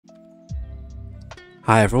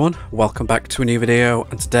Hi everyone, welcome back to a new video,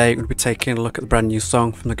 and today we're going to be taking a look at the brand new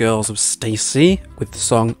song from the girls of Stayc with the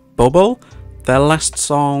song Bubble. Their last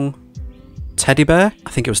song, Teddy Bear, I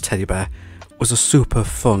think it was Teddy Bear, was a super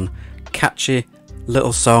fun, catchy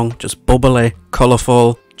little song, just bubbly,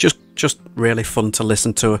 colourful, just really fun to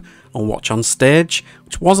listen to and watch on stage,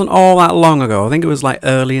 which wasn't all that long ago. I think it was like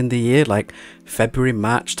early in the year, like February,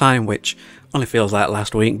 March time, which only feels like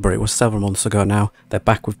last week, but it was several months ago now. They're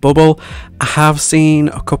back with Bubble. I have seen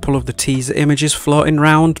a couple of the teaser images floating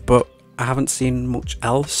around, but I haven't seen much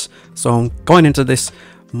else, so I'm going into this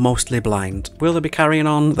mostly blind. Will they be carrying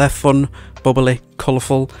on their fun, bubbly,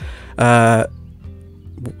 colourful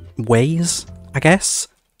ways, I guess?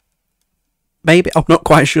 Maybe, I'm not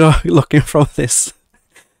quite sure. Looking from this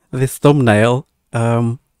thumbnail.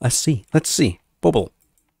 Let's see. Bubble.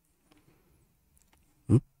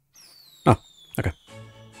 Oh, okay.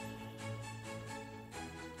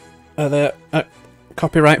 They're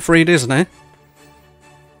copyright free Disney.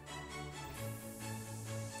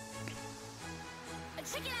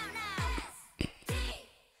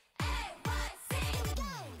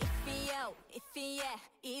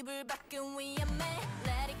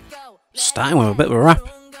 Starting with a bit of a rap.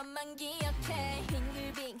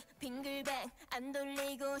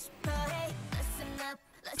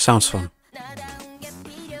 Sounds fun.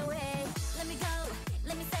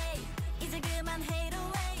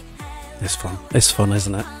 It's fun. It's fun,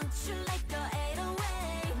 isn't it?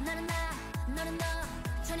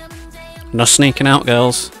 No sneaking out,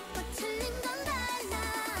 girls.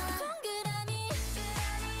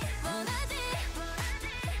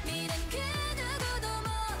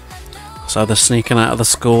 So they're sneaking out of the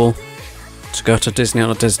school to go to Disney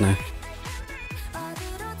on a Disney.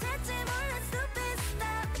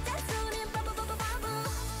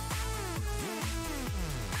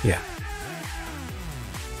 Yeah.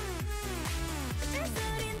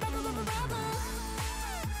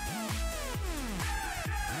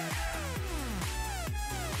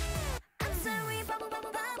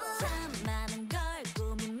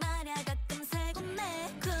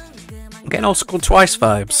 I'm getting old school Twice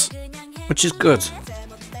vibes, which is good.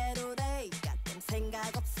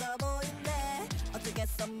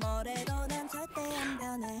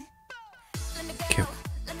 Cute.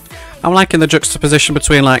 I'm liking the juxtaposition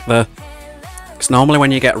between like the... Because normally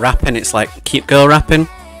when you get rapping it's like cute girl rapping,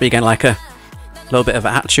 but you get like a little bit of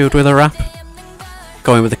attitude with a rap.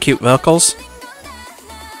 Going with the cute vocals.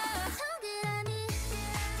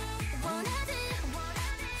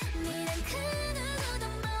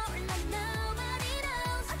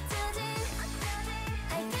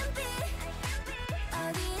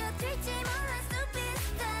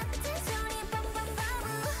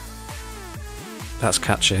 That's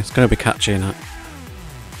catchy. It's going to be catchy, innit?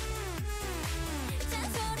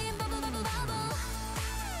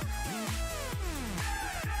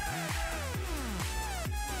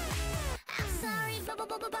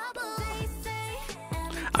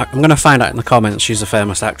 I'm going to find out in the comments she's a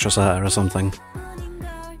famous actress or something.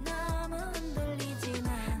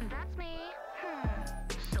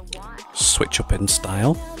 Switch up in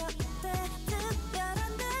style.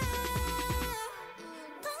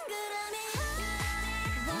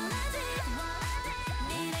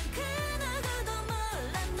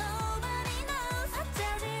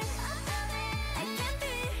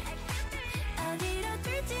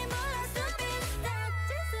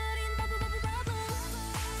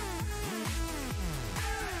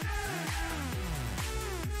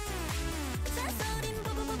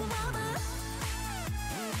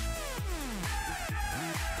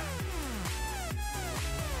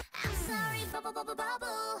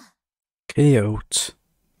 Cute.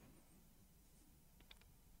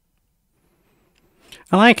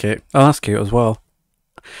 I like it. Oh, that's cute as well.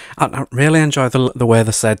 I really enjoy the way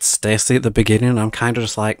they said Stacey at the beginning. I'm kind of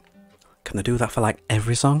just like, can they do that for like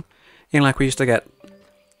every song? You know, like we used to get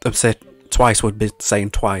them say Twice would be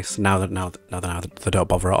saying twice. Now they don't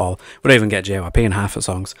bother at all. We don't even get JYP in half the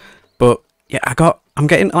songs. But yeah, I'm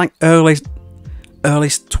getting like early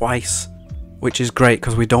Twice, which is great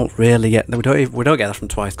because we don't really get we don't get that from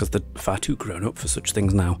Twice because they're far too grown up for such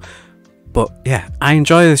things now. But yeah, I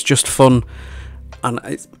enjoy this, just fun, and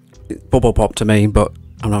it's bubble pop to me. But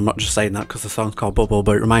I'm not just saying that because the song's called Bubble,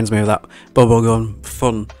 but it reminds me of that bubblegum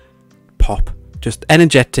fun pop, just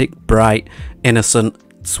energetic, bright, innocent,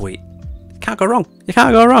 sweet. Can't go wrong. You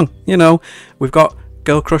can't go wrong. You know, we've got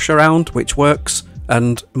Girl Crush Around, which works,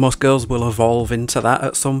 and most girls will evolve into that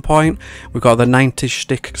at some point. We've got the 90s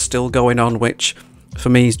shtick still going on, which for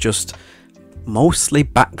me is just mostly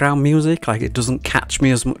background music. Like, it doesn't catch me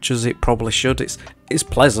as much as it probably should. It's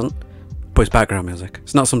pleasant, but but it's background music.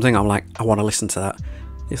 It's not something I'm like, I want to listen to that.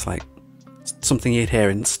 It's like something you'd hear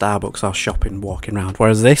in Starbucks or shopping, walking around.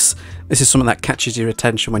 Whereas this is something that catches your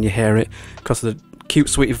attention when you hear it because of the cute,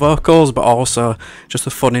 sweet vocals, but also just the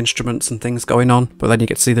fun instruments and things going on. But then you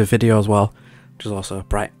get to see the video as well, which is also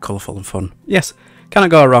bright, colourful and fun. Yes, cannot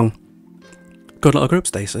go wrong. Good little group,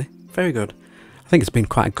 Stayc. Very good. I think it's been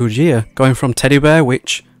quite a good year. Going from Teddy Bear,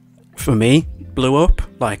 which for me blew up,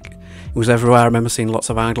 like it was everywhere. I remember seeing lots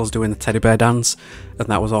of idols doing the Teddy Bear dance, and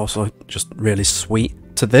that was also just really sweet,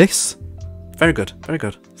 to this. Very good, very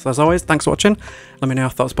good. So as always, thanks for watching. Let me know your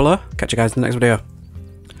thoughts below. Catch you guys in the next video.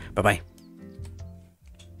 Bye bye.